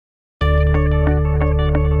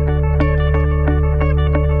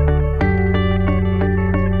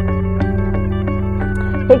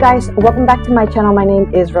Hey guys, welcome back to my channel. My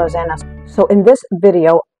name is Roseanna. So in this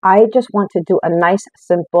video, I just want to do a nice,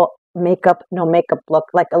 simple makeup, no makeup look,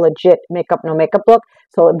 like a legit makeup, no makeup look.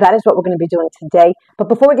 So that is what we're going to be doing today. But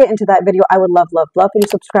before we get into that video, I would love for you to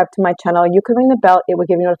subscribe to my channel. You can ring the bell. It will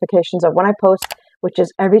give you notifications of when I post, which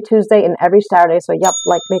is every Tuesday and every Saturday. So yep,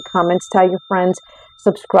 like, make comments, tell your friends,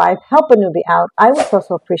 subscribe, help a newbie out. I would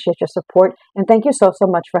so appreciate your support. And thank you so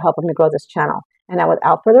much for helping me grow this channel. And now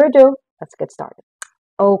without further ado, let's get started.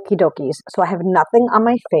 Okie dokies. So I have nothing on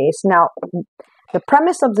my face. Now, the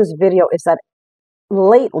premise of this video is that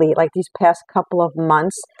lately, like these past couple of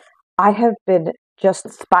months, I have been just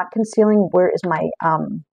spot concealing. Where is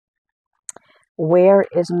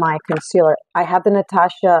my concealer? I have the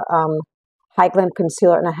Natasha High Glam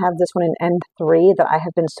Concealer, and I have this one in N3 that I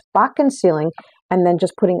have been spot concealing, and then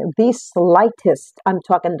just putting the slightest, I'm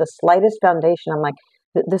talking the slightest foundation. I'm like,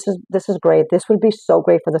 this is great. This would be so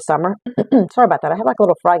great for the summer. Sorry about that. I have like a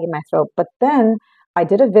little frog in my throat. But then I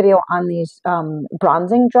did a video on these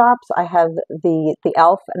bronzing drops. I have the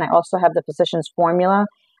e.l.f. and I also have the Physicians Formula,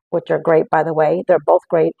 which are great, by the way. They're both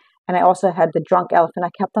great. And I also had the Drunk Elephant. I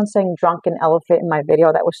kept on saying Drunken Elephant in my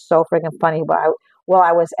video. That was so freaking funny while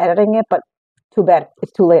I was editing it. But too bad.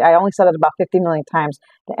 It's too late. I only said it about 50 million times.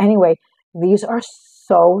 But anyway, these are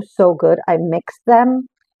so good. I mixed them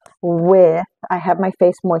with, I have my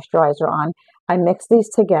face moisturizer on. I mix these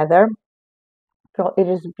together. Girl, it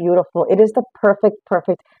is beautiful. It is the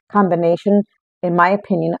perfect combination, in my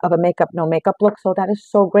opinion, of a makeup, no makeup look. So that is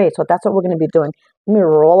so great. So that's what we're going to be doing. Let me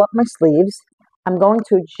roll up my sleeves. I'm going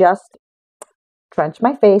to just drench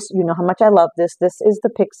my face. You know how much I love this. This is the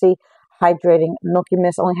Pixi Hydrating Milky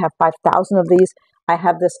Mist. I only have 5,000 of these. I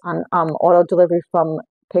have this on auto delivery from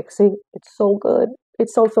Pixi. It's so good.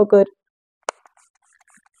 It's so good.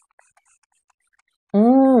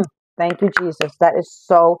 Thank you, Jesus. That is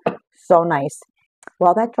so nice.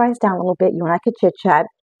 While that dries down a little bit, you and I could chit chat.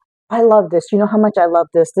 I love this. You know how much I love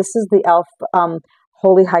this. This is the e.l.f.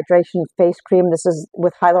 Holy Hydration Face Cream. This is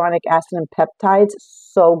with hyaluronic acid and peptides.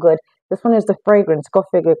 So good. This one is the fragrance. Go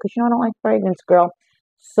figure. Because you know I don't like fragrance, girl.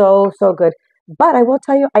 So good. But I will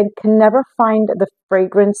tell you, I can never find the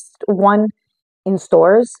fragrance one in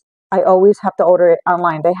stores. I always have to order it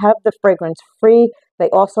online. They have the fragrance free. They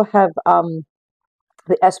also have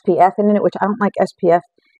the SPF in it, which I don't like SPF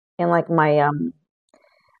in like my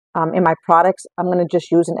in my products. I'm gonna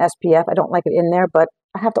just use an SPF. I don't like it in there, but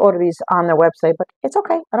I have to order these on their website. But it's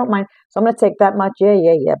okay. I don't mind. So I'm gonna take that much.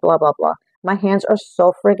 Yeah. Blah blah blah. My hands are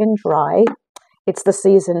so friggin' dry. It's the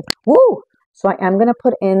season. Woo! So I am gonna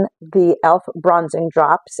put in the e.l.f. bronzing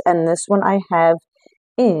drops, and this one I have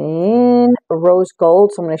in rose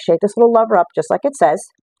gold. So I'm gonna shake this little lover up just like it says.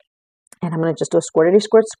 And I'm going to just do a squirtity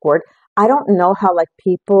squirt. I don't know how, like,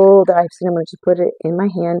 people that I've seen, I'm going to just put it in my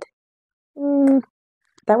hand.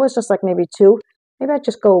 That was just like maybe two. Maybe I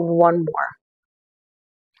just go one more.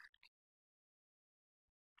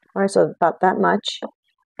 All right, so about that much.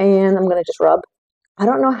 And I'm going to just rub. I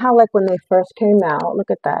don't know how, like, when they first came out,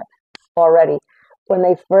 look at that already. When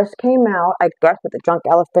they first came out, I guess that the Drunk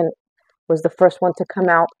Elephant was the first one to come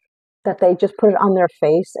out, that they just put it on their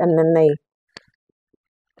face and then they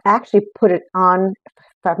actually put it on.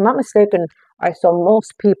 If I'm not mistaken, I saw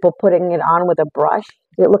most people putting it on with a brush.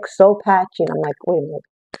 It looks so patchy, and I'm like, wait a minute,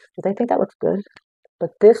 do they think that looks good? But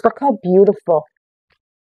this, look how beautiful.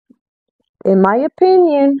 In my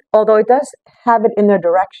opinion, although it does have it in their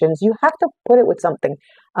directions, you have to put it with something.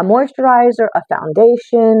 A moisturizer, a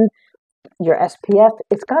foundation, your SPF.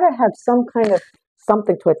 It's got to have some kind of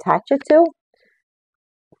something to attach it to.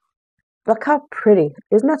 Look how pretty.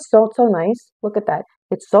 Isn't that so nice? Look at that.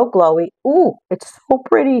 It's so glowy. Ooh, it's so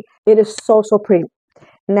pretty. It is so pretty.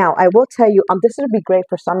 Now, I will tell you, this would be great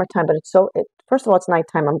for summertime, but first of all, it's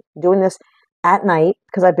nighttime. I'm doing this at night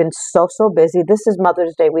because I've been so busy. This is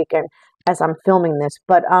Mother's Day weekend as I'm filming this,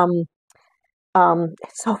 but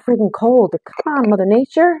it's so freaking cold. Come on, Mother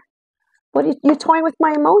Nature. What are you're toying with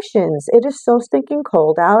my emotions? It is so stinking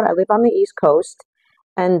cold out. I live on the East Coast,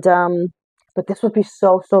 and but this would be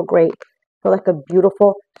so great for like a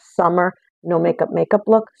beautiful summer no makeup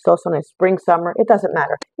look. So nice. Spring, summer, it doesn't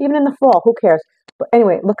matter. Even in the fall, who cares? But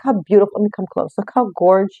anyway, look how beautiful. Let me come close. Look how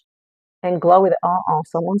gorgeous and glowy that.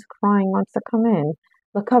 Someone's crying, wants to come in.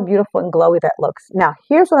 Look how beautiful and glowy that looks. Now,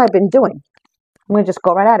 here's what I've been doing. I'm going to just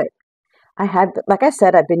go right at it. I had, like I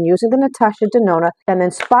said, I've been using the Natasha Denona and then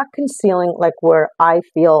spot concealing like where I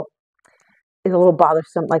feel is a little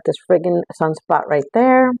bothersome, like this friggin' sunspot right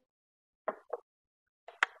there.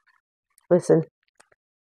 Listen,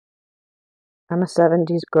 I'm a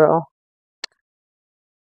 70s girl.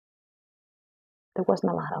 There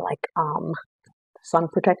wasn't a lot of like sun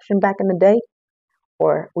protection back in the day,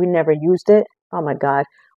 or we never used it. Oh my God.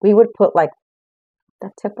 We would put like the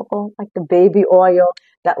typical, like the baby oil,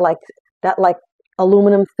 that like, that like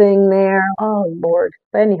aluminum thing there. Oh Lord.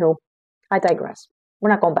 But anywho, I digress. We're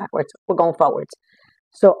not going backwards. We're going forwards.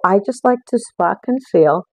 So I just like to spot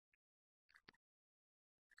conceal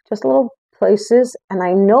just little places. And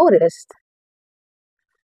I noticed,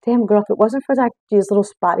 damn girl, if it wasn't for that, these little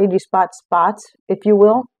spots, if you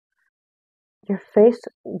will, your face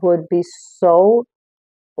would be so,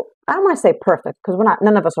 I don't want to say perfect because we're not,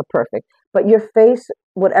 none of us are perfect, but your face,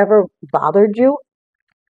 whatever bothered you,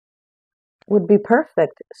 would be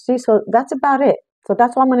perfect. See, so that's about it. So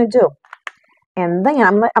that's what I'm going to do. And then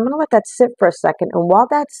I'm going to let that sit for a second. And while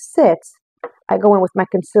that sits, I go in with my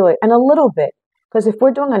concealer and a little bit. Because if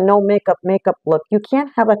we're doing a no makeup look, you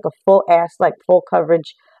can't have like a full ass, like full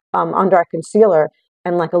coverage under our concealer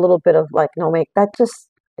and like a little bit of like no make. That just,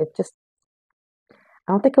 it just,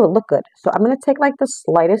 I don't think it would look good. So I'm going to take like the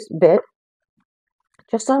slightest bit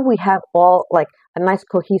just so we have all like a nice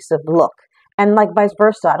cohesive look. And like vice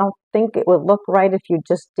versa, I don't think it would look right if you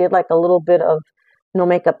just did like a little bit of no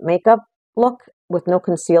makeup look with no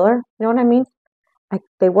concealer. You know what I mean?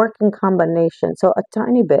 They work in combination. So a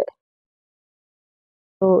tiny bit.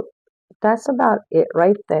 So that's about it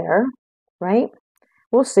right there, right?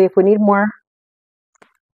 We'll see if we need more.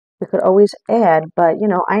 We could always add, but you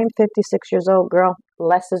know, I am 56 years old, girl.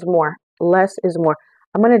 Less is more. Less is more.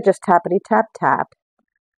 I'm going to just tappity tap tap.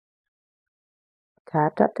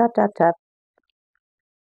 Tap, tap, tap, tap, tap.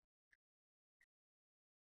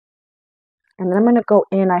 And then I'm going to go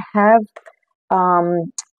in. I have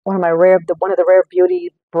one of the Rare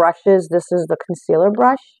Beauty brushes. This is the concealer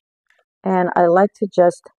brush. And I like to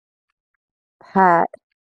just pat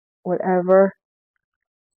whatever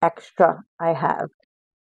extra I have.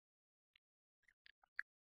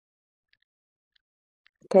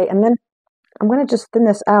 Okay, and then I'm going to just thin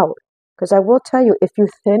this out. Because I will tell you, if you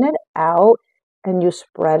thin it out and you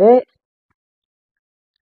spread it,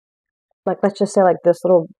 like let's just say like this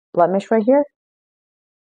little blemish right here,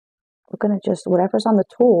 we're going to just, whatever's on the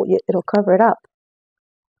tool, it'll cover it up.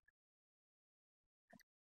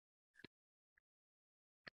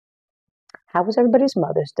 How was everybody's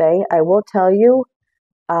Mother's Day? I will tell you,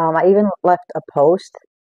 I even left a post.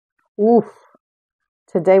 Oof,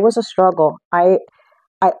 today was a struggle. I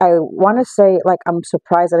want to say, like, I'm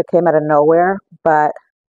surprised that it came out of nowhere, but,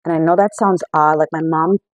 and I know that sounds odd, like my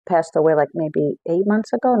mom passed away like maybe 8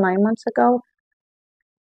 months ago, 9 months ago.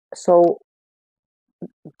 So,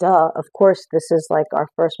 duh, of course, this is like our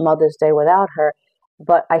first Mother's Day without her.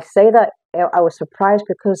 But I say that I was surprised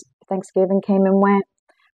because Thanksgiving came and went.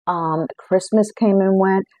 Christmas came and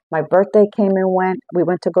went. My birthday came and went. We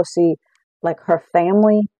went to go see like her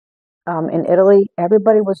family in Italy.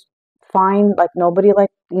 Everybody was fine. Like nobody, like,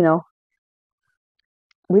 you know,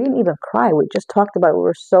 we didn't even cry. We just talked about it. We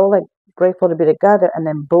were so like grateful to be together. And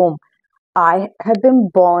then boom, I had been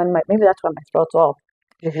bawling maybe that's why my throat's all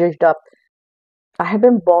zhuzhed up. I had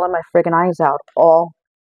been bawling my friggin' eyes out all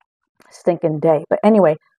stinking day. But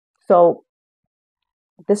anyway, so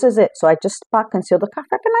this is it. So I just spot concealed. Look how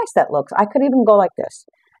freaking nice that looks. I could even go like this.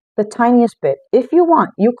 The tiniest bit. If you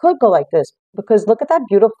want, you could go like this because look at that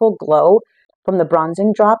beautiful glow from the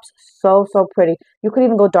bronzing drops. So, so pretty. You could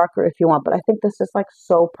even go darker if you want, but I think this is like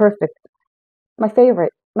so perfect. My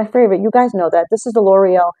favorite. My favorite. You guys know that. This is the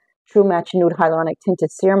L'Oreal True Match Nude Hyaluronic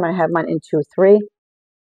Tinted Serum. I have mine in 2-3.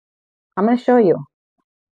 I'm going to show you.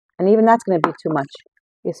 And even that's going to be too much.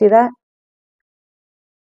 You see that?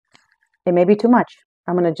 It may be too much.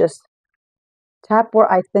 I'm going to just tap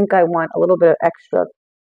where I think I want a little bit of extra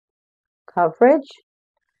coverage.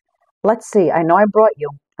 Let's see. I know I brought you.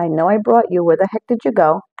 I know I brought you. Where the heck did you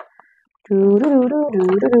go?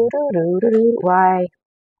 Why?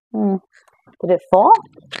 Did it fall?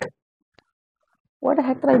 What the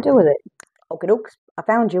heck did I do with it? Okie dokes. I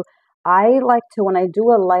found you. I like to, when I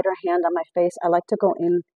do a lighter hand on my face, I like to go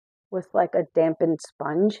in with like a dampened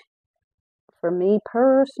sponge. For me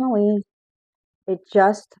personally, it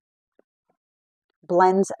just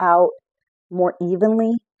blends out more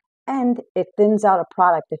evenly and it thins out a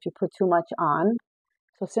product if you put too much on.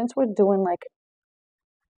 So since we're doing like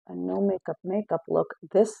a no makeup look,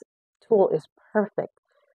 this tool is perfect.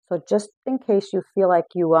 So just in case you feel like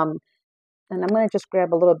you and I'm going to just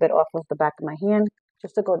grab a little bit off of the back of my hand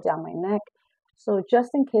just to go down my neck. So just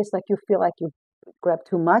in case like you feel like you grab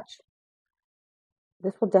too much,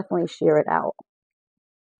 this will definitely shear it out.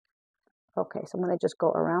 Okay, so I'm going to just go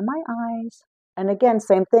around my eyes. And again,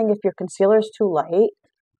 same thing, if your concealer is too light,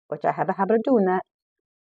 which I have a habit of doing that,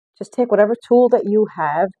 just take whatever tool that you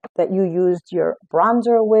have that you used your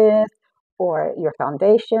bronzer with or your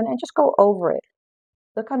foundation and just go over it.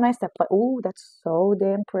 Look how nice that play. Ooh, that's so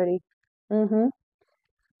damn pretty. Mm-hmm.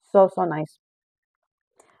 So, so nice.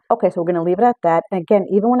 Okay, so we're gonna leave it at that. And again,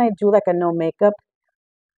 even when I do like a no makeup,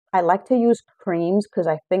 I like to use creams because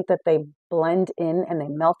I think that they blend in and they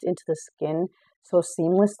melt into the skin so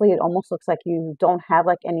seamlessly. It almost looks like you don't have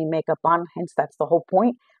like any makeup on. Hence, that's the whole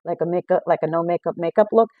point, like a makeup, like a no makeup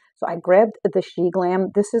look. So I grabbed the She Glam.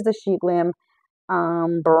 This is the She Glam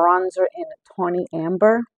bronzer in Tawny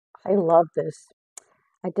Amber. I love this.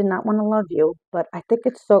 I did not want to love you, but I think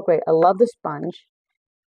it's so great. I love the sponge.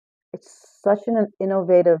 It's such an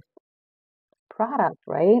innovative product,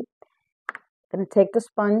 right? I'm gonna take the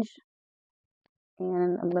sponge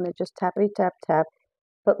and I'm gonna just tappity tap tap.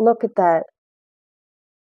 But look at that.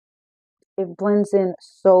 It blends in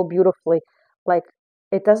so beautifully. Like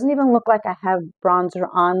it doesn't even look like I have bronzer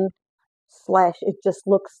on slash it just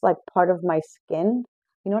looks like part of my skin.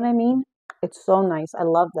 You know what I mean? It's so nice. I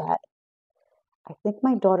love that. I think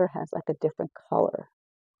my daughter has like a different color.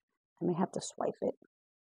 I may have to swipe it.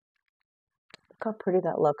 Look how pretty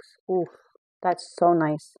that looks. Oof, that's so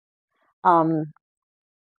nice. Um,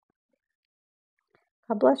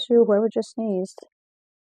 God bless you, whoever just sneezed.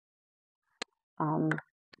 Um,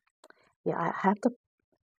 yeah, I have to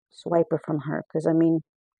swipe it from her because I mean,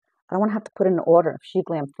 I don't want to have to put in an order of She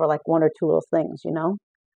Glam for like one or two little things, you know?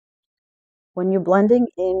 When you're blending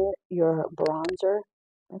in your bronzer,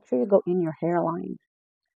 make sure you go in your hairline,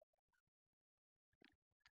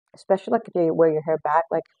 especially like if you wear your hair back.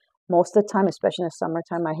 Like most of the time, especially in the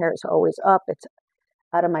summertime, my hair is always up. It's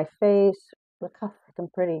out of my face. Look how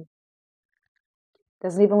freaking pretty.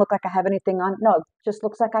 Doesn't even look like I have anything on. No, it just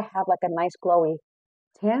looks like I have like a nice glowy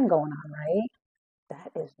tan going on, right?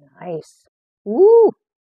 That is nice. Woo!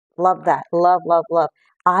 Love that. Love, love, love.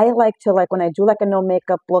 I like to like when I do like a no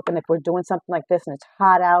makeup look and if we're doing something like this and it's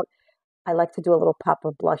hot out, I like to do a little pop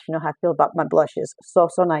of blush. You know how I feel about my blushes. So,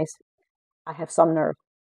 so nice. I have some nerve.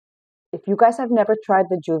 If you guys have never tried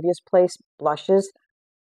the Juvia's Place blushes,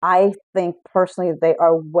 I think personally they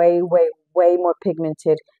are way, way, way more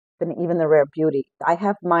pigmented than even the Rare Beauty. I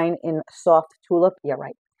have mine in soft tulip. Yeah,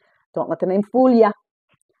 right. Don't let the name fool ya.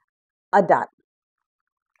 A dot.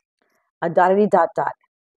 A dotty dot dot.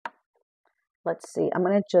 Let's see. I'm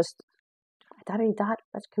gonna just a dotty dot.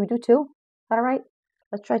 Can we do two? Is that all right?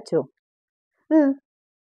 Let's try two.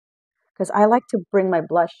 Because I like to bring my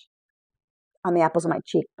blush on the apples of my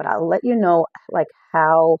cheek, but I'll let you know like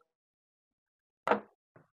how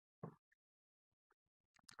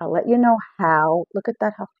I'll let you know how. Look at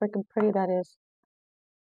that, how freaking pretty that is.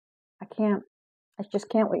 I can't. I just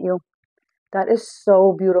can't with you. That is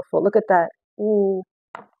so beautiful. Look at that. Ooh,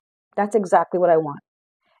 that's exactly what I want.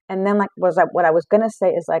 And then, like, what I was gonna say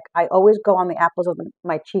is like I always go on the apples of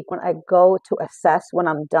my cheek when I go to assess when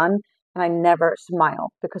I'm done, and I never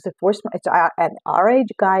smile because if it's at our age,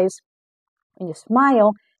 guys, and you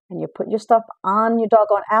smile and you put your stuff on your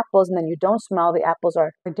doggone apples, and then you don't smile, the apples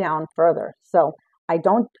are down further. So I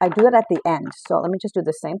don't. I do it at the end. So let me just do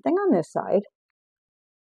the same thing on this side.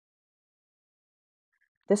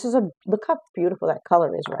 This is look how beautiful that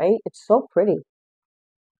color is, right? It's so pretty.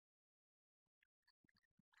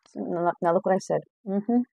 Now look what I said.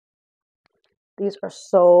 These are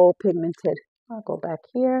so pigmented. I'll go back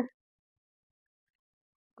here.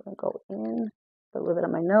 I'm gonna go in, put a little bit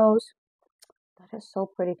on my nose. That is so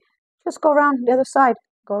pretty. Just go around the other side.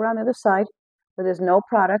 Go around the other side where there's no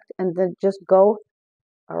product, and then just go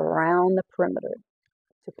around the perimeter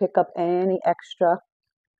to pick up any extra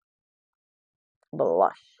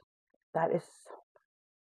blush. That is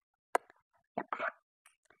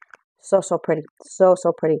so, so pretty. So,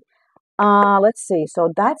 so pretty. Let's see.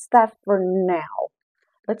 So that's that for now.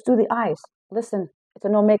 Let's do the eyes. Listen, it's a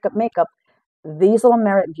no makeup. These little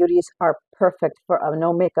Merit Beauties are perfect for a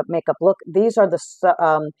no makeup look. These are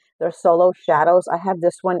they're solo shadows. I have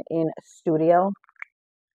this one in Studio.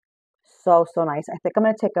 So, so nice. I think I'm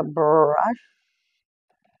going to take a brush.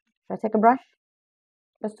 Should I take a brush?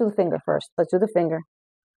 Let's do the finger first. Let's do the finger.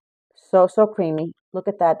 So, so creamy. Look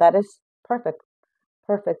at that. That is perfect.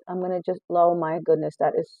 Perfect. I'm going to just, oh my goodness,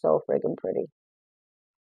 that is so friggin' pretty.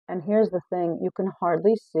 And here's the thing, you can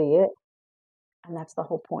hardly see it, and that's the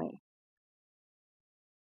whole point.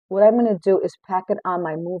 What I'm going to do is pack it on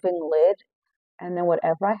my moving lid, and then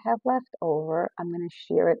whatever I have left over, I'm going to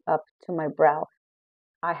shear it up to my brow.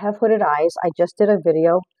 I have hooded eyes. I just did a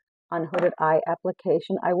video on hooded eye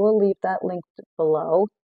application. I will leave that linked below.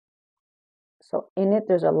 So in it,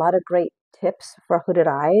 there's a lot of great tips for hooded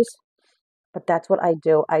eyes, but that's what I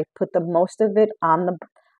do. I put the most of it on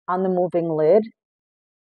the moving lid,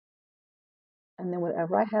 and then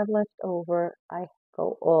whatever I have left over, I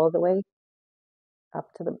go all the way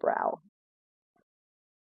up to the brow.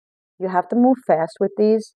 You have to move fast with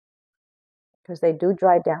these because they do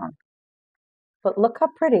dry down. But look how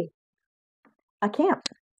pretty. I can't.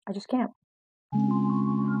 I just can't.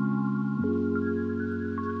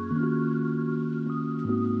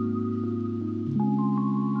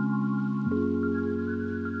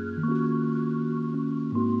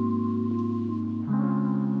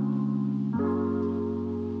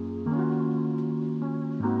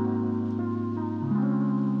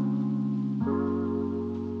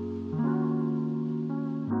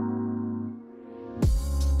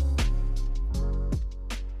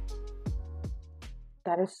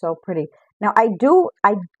 That is so pretty. Now if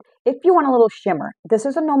you want a little shimmer, this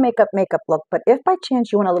is a no makeup look, but if by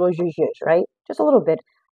chance you want a little zhuzh, right? Just a little bit.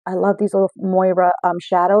 I love these little Moira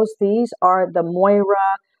shadows. These are the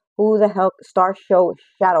Moira Who the Hell Star Show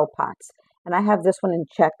shadow pots. And I have this one in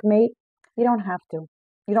Checkmate. You don't have to.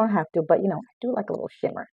 You don't have to, but I do like a little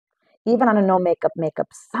shimmer. Even on a no makeup,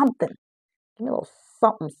 something. Give me a little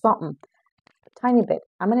something, something. A tiny bit.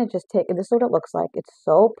 I'm gonna just take it. This is what it looks like. It's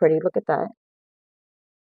so pretty. Look at that.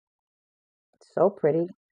 So pretty.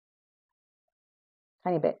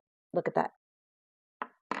 Tiny bit. Look at that.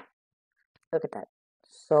 Look at that.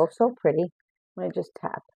 So, so pretty. I'm going to just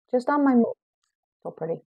tap. Just on my, so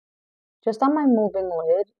pretty. Just on my moving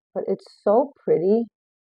lid. But it's so pretty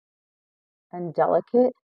and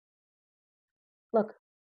delicate. Look.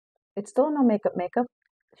 It's still no makeup.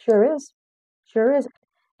 Sure is. Sure is.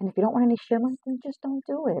 And if you don't want any shimmer, then just don't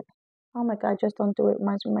do it. Oh my God, just don't do it.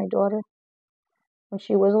 Reminds me of my daughter. When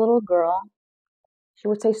she was a little girl, she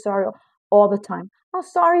would say sorry all the time. Oh,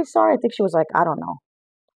 sorry, sorry. I think she was like, I don't know,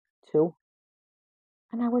 2.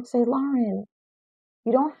 And I would say, Lauren,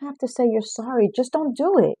 you don't have to say you're sorry. Just don't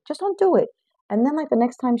do it. Just don't do it. And then, like, the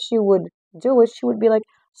next time she would do it, she would be like,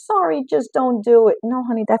 sorry, just don't do it. No,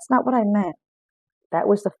 honey, that's not what I meant. That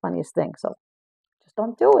was the funniest thing. So just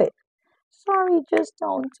don't do it. Sorry, just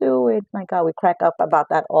don't do it. My God, we crack up about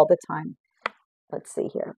that all the time. Let's see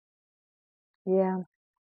here. Yeah,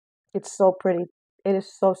 it's so pretty. It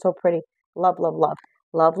is so, so pretty. Love, love, love.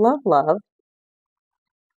 Love, love, love.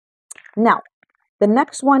 Now, the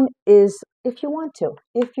next one is if you want to.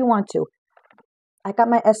 If you want to. I got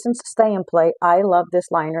my Essence Stay and Play. I love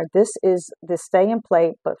this liner. This is the Stay and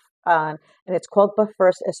Play, but and it's called But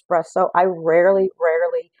First Espresso. I rarely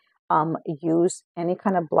use any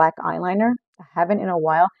kind of black eyeliner. I haven't in a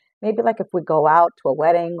while. Maybe like if we go out to a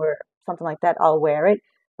wedding or something like that, I'll wear it.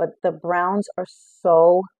 But the browns are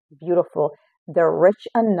so beautiful. They're rich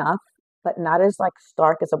enough, but not as like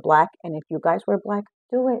stark as a black. And if you guys wear black,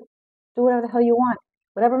 do it. Do whatever the hell you want.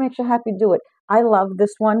 Whatever makes you happy, do it. I love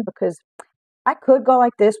this one because I could go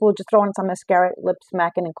like this. We'll just throw in some mascara, lip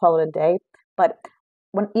smacking, and call it a day. But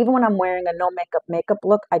even when I'm wearing a no makeup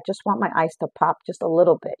look, I just want my eyes to pop just a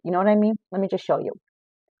little bit. You know what I mean? Let me just show you.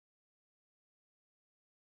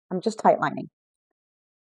 I'm just tightlining.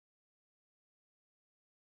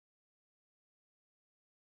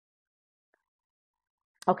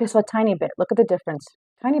 Okay, so a tiny bit. Look at the difference.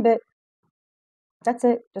 Tiny bit. That's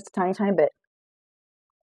it. Just a tiny, tiny bit.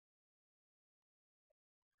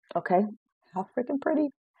 Okay. How freaking pretty.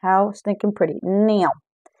 How stinking pretty. Now,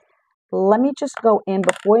 let me just go in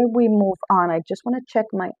before we move on. I just want to check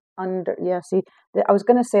my under. Yeah, see, I was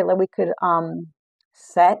gonna say that we could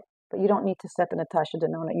set, but you don't need to set the Natasha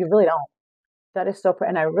Denona. You really don't. That is so pretty,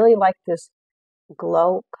 and I really like this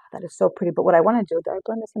glow. God, that is so pretty. But what I want to do, did I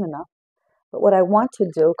blend this in enough? But what I want to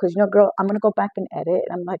do, because girl, I'm gonna go back and edit.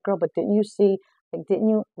 And I'm like, girl, but didn't you see? Like, didn't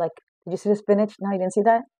you like? Did you see the spinach? No, you didn't see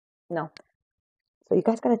that. No. So you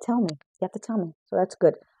guys gotta tell me. You have to tell me. So that's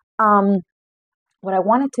good. Um, what I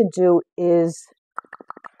wanted to do is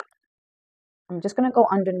I'm just gonna go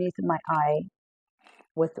underneath my eye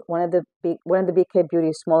with one of the BK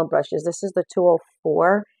Beauty smaller brushes. This is the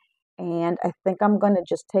 204, and I think I'm gonna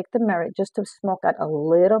just take the Merit just to smoke out a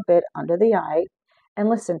little bit under the eye. And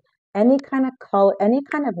listen, any kind of color, any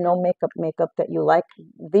kind of no makeup that you like,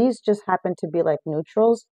 these just happen to be like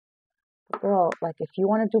neutrals. But girl, like if you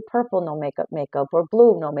want to do purple no makeup or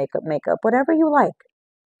blue no makeup, whatever you like.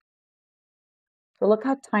 So look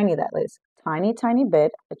how tiny that is. Tiny, tiny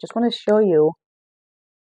bit. I just want to show you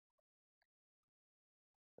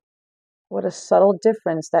what a subtle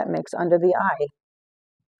difference that makes under the eye.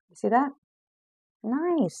 You see that?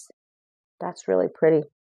 Nice. That's really pretty.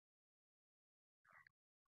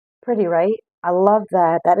 Pretty, right? I love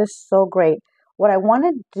that. That is so great. What I want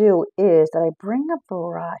to do is that I bring a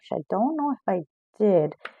brush. I don't know if I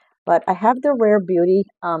did, but I have the Rare Beauty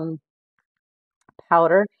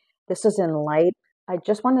powder. This is in light. I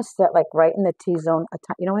just want to set like right in the T-zone.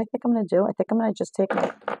 You know what I think I'm going to do? I think I'm going to just take my,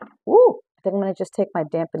 I think I'm going to just take my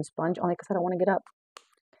dampened sponge only because I don't want to get up.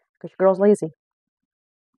 because your girl's lazy.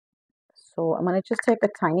 So I'm going to just take a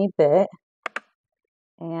tiny bit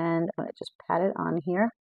and I'm going to just pat it on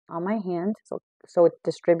here on my hand so it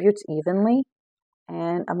distributes evenly.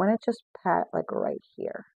 And I'm going to just pat like right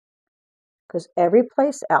here. Because every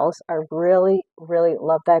place else, I really, really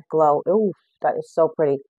love that glow. Ooh, that is so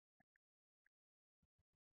pretty.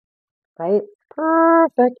 Right?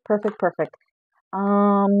 Perfect, perfect, perfect.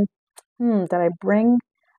 Did I bring,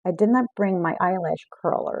 I did not bring my eyelash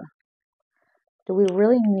curler. Do we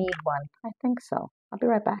really need one? I think so. I'll be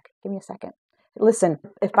right back. Give me a second. Listen,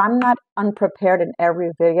 if I'm not unprepared in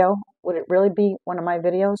every video, would it really be one of my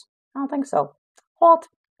videos? I don't think so. Halt.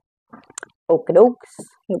 Okie dokes.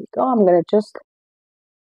 Here we go. I'm going to just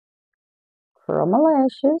curl my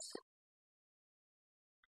lashes.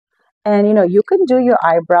 And, you can do your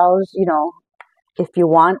eyebrows, if you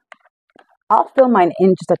want. I'll fill mine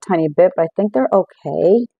in just a tiny bit, but I think they're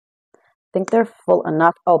okay. I think they're full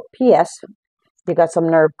enough. Oh, P.S. You got some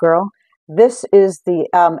nerve, girl. This is the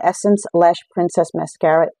Essence Lash Princess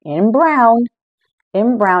Mascara in brown.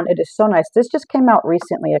 In brown. It is so nice. This just came out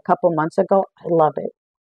recently, a couple months ago. I love it.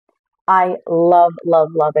 I love, love,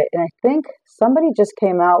 love it. And I think somebody just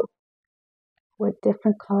came out with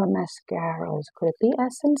different color mascaras. Could it be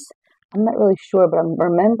Essence? I'm not really sure, but I'm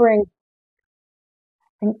remembering,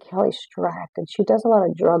 I think Kelly Strack, and she does a lot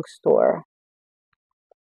of drugstore.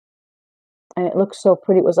 And it looks so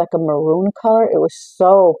pretty. It was like a maroon color. It was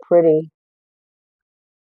so pretty.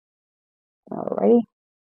 Alrighty.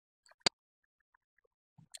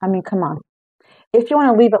 I mean, come on. If you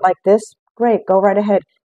want to leave it like this, great. Go right ahead.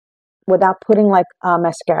 Without putting like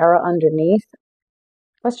mascara underneath.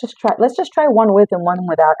 Let's just try one with and one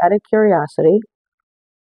without, out of curiosity.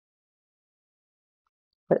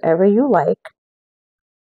 Whatever you like.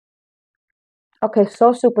 Okay,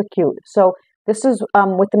 so super cute. So this is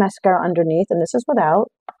with the mascara underneath, and this is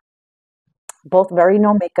without. Both very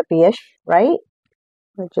no makeup-ish, right?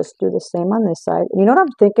 I'll just do the same on this side. You know what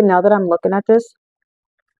I'm thinking now that I'm looking at this?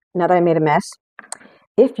 Now that I made a mess?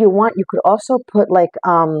 If you want, you could also put like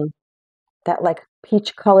that like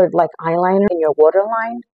peach colored like eyeliner in your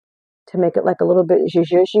waterline to make it like a little bit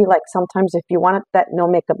zhuzhy. Like sometimes if you want that no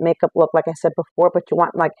makeup look, like I said before, but you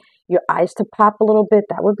want like your eyes to pop a little bit,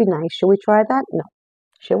 that would be nice. Should we try that? No.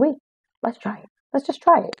 Should we? Let's try it. Let's just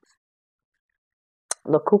try it.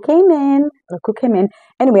 Look who came in. Look who came in.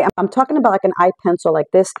 Anyway, I'm talking about like an eye pencil like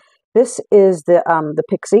this. This is the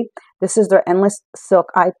Pixie. This is their Endless Silk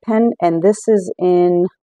Eye Pen, and this is in,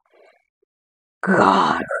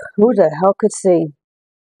 God, who the hell could see?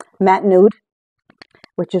 Matte Nude,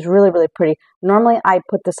 which is really, really pretty. Normally, I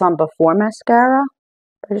put this on before mascara.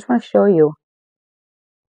 I just want to show you.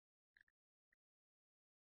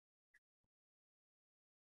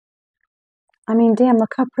 I mean, damn,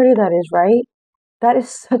 look how pretty that is, right? That is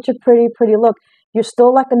such a pretty, pretty look. You're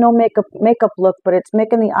still like a no makeup look, but it's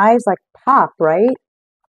making the eyes like pop, right?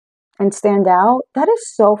 And stand out. That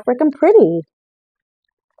is so freaking pretty.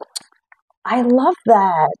 I love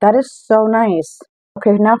that. That is so nice.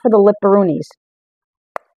 Okay, now for the lipperoonies.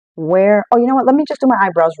 Oh, you know what? Let me just do my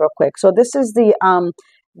eyebrows real quick. So this is the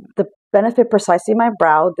Benefit Precisely My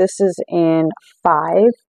Brow. This is in 5.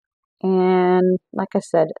 And like I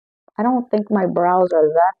said, I don't think my brows are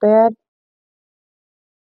that bad.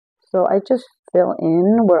 So I just fill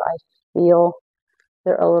in where I feel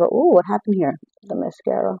they're a little, ooh, what happened here? The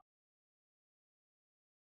mascara.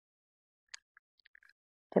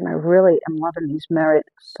 And I really am loving these Merit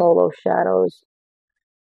Solo Shadows.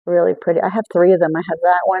 Really pretty. I have 3 of them. I have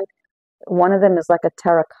that one. One of them is like a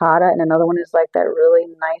terracotta, and another one is like that really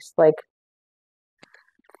nice, like,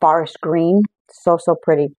 forest green. So, so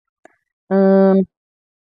pretty.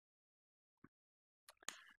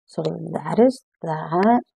 So that is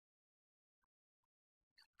that.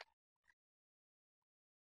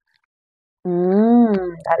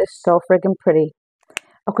 That is so friggin' pretty.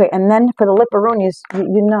 Okay, and then for the lipperoonies,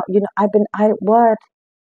 what?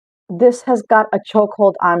 This has got a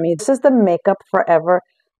chokehold on me. This is the Makeup Forever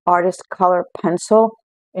Artist Color Pencil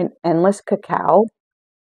in Endless Cacao.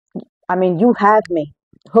 I mean, you have me.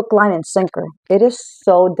 Hook, line, and sinker. It is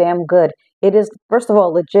so damn good. It is, first of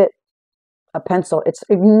all, legit a pencil. It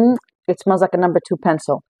smells like a number 2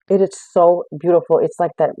 pencil. It is so beautiful. It's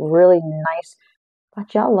like that really nice,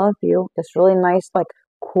 but y'all love you. This really nice, like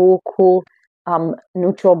cool,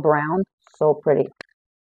 neutral brown. So pretty.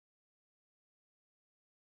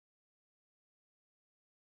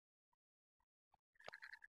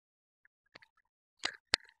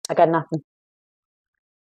 I got nothing.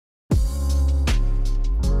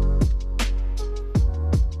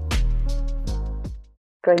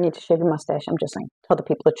 Girl, you need to shave your mustache. I'm just saying. Tell the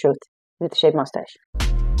people the truth. You need to shave mustache.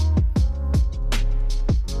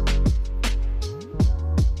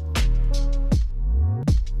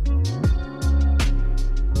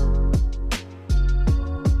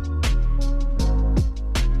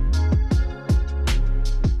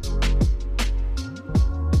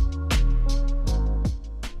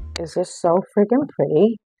 This is so freaking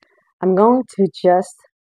pretty. I'm going to just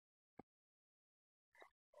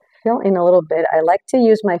fill in a little bit. I like to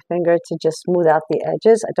use my finger to just smooth out the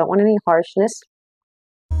edges. I don't want any harshness.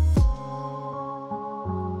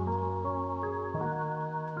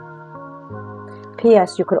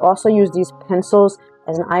 P.S. You could also use these pencils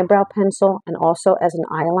as an eyebrow pencil and also as an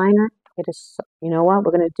eyeliner. It is, you know what?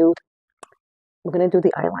 We're gonna do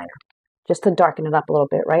the eyeliner just to darken it up a little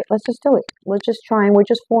bit, right? Let's just do it. We're just trying. We're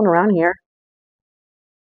just fooling around here.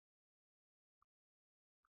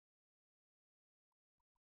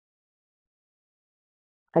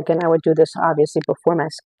 Again, I would do this obviously before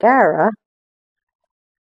mascara.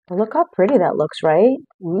 But look how pretty that looks, right?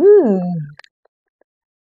 Ooh.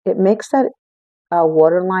 It makes that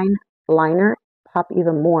waterline liner pop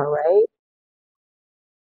even more, right?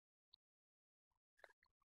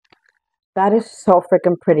 That is so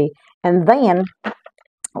freaking pretty. And then,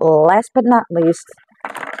 last but not least,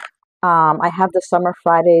 I have the Summer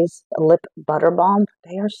Fridays Lip Butter Balm.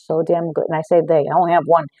 They are so damn good. And I say they, I only have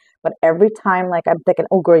one. But every time, like, I'm thinking,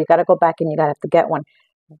 oh, girl, you got to go back and you got to have to get one.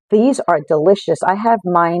 These are delicious. I have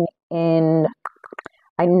mine in,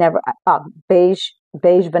 beige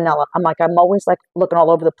vanilla. I'm always like looking all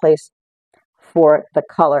over the place for the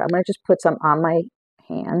color. I'm going to just put some on my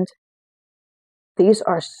hand. These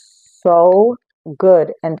are so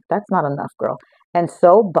good. And that's not enough, girl. And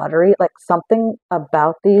so buttery. Like something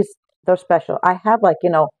about these, they're special. I have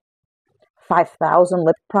 5,000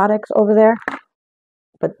 lip products over there.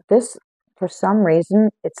 But this, for some reason,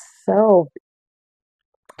 it's so...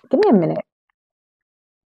 Give me a minute.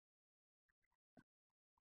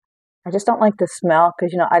 I just don't like the smell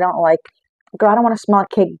because, I don't like... Girl, I don't want to smell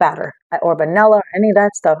cake batter or vanilla or any of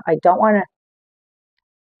that stuff. I don't want to...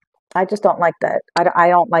 I just don't like that. I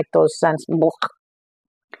don't like those scents.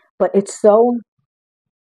 But it's so...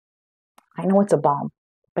 I know it's a balm,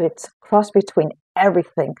 but it's a cross between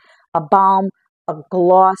everything. A balm, a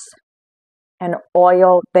gloss, and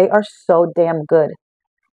oil. They are so damn good.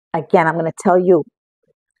 Again, I'm going to tell you.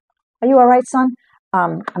 Are you all right, son?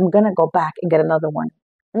 I'm going to go back and get another one.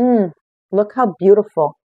 Look how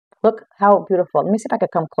beautiful. Look how beautiful. Let me see if I can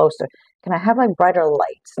come closer. Can I have like brighter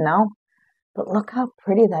lights? No? But look how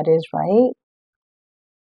pretty that is, right?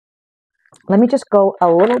 Let me just go a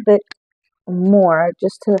little bit more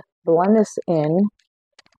just to blend this in.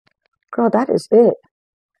 Girl, that is it.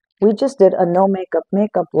 We just did a no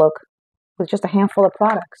makeup look with just a handful of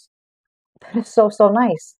products. That is so, so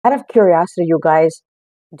nice. Out of curiosity, you guys,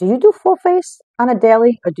 do you do full face on a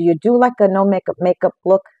daily? Or do you do like a no makeup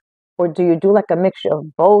look? Or do you do like a mixture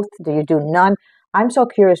of both? Do you do none? I'm so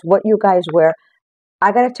curious what you guys wear.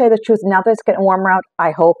 I got to tell you the truth. Now that it's getting warmer out,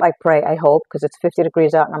 I pray, because it's 50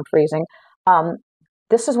 degrees out and I'm freezing.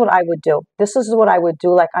 This is what I would do. This is what I would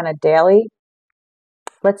do like on a daily.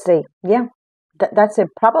 Let's see. Yeah, that's it.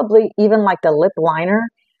 Probably even like the lip liner,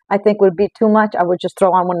 I think would be too much. I would just throw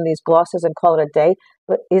on one of these glosses and call it a day.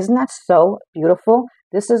 But isn't that so beautiful?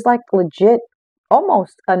 This is like legit,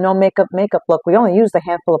 almost a no makeup look. We only used a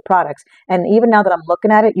handful of products. And even now that I'm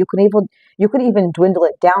looking at it, you could even dwindle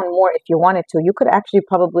it down more if you wanted to. You could actually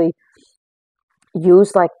probably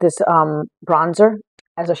use like this bronzer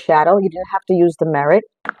as a shadow. You didn't have to use the Merit.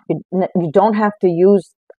 You don't have to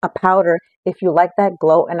use a powder if you like that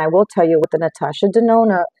glow. And I will tell you, with the Natasha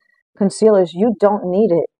Denona concealers, you don't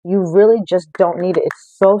need it. You really just don't need it.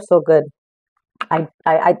 It's so, so good. I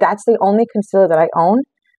that's the only concealer that I own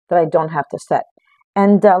that I don't have to set.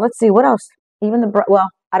 And let's see, what else? Even well,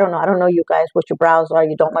 I don't know. I don't know, you guys, what your brows are.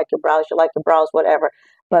 You don't like your brows. You like your brows, whatever.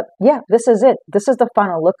 But yeah, this is it. This is the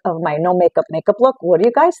final look of my no makeup look. What do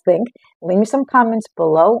you guys think? Leave me some comments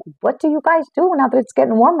below. What do you guys do now that it's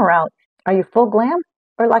getting warmer out? Are you full glam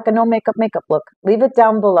or like a no makeup look? Leave it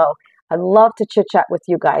down below. I'd love to chit chat with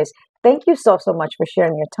you guys. Thank you so, so much for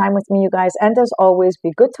sharing your time with me, you guys. And as always,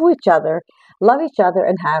 be good to each other, love each other,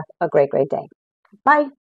 and have a great, great day. Bye.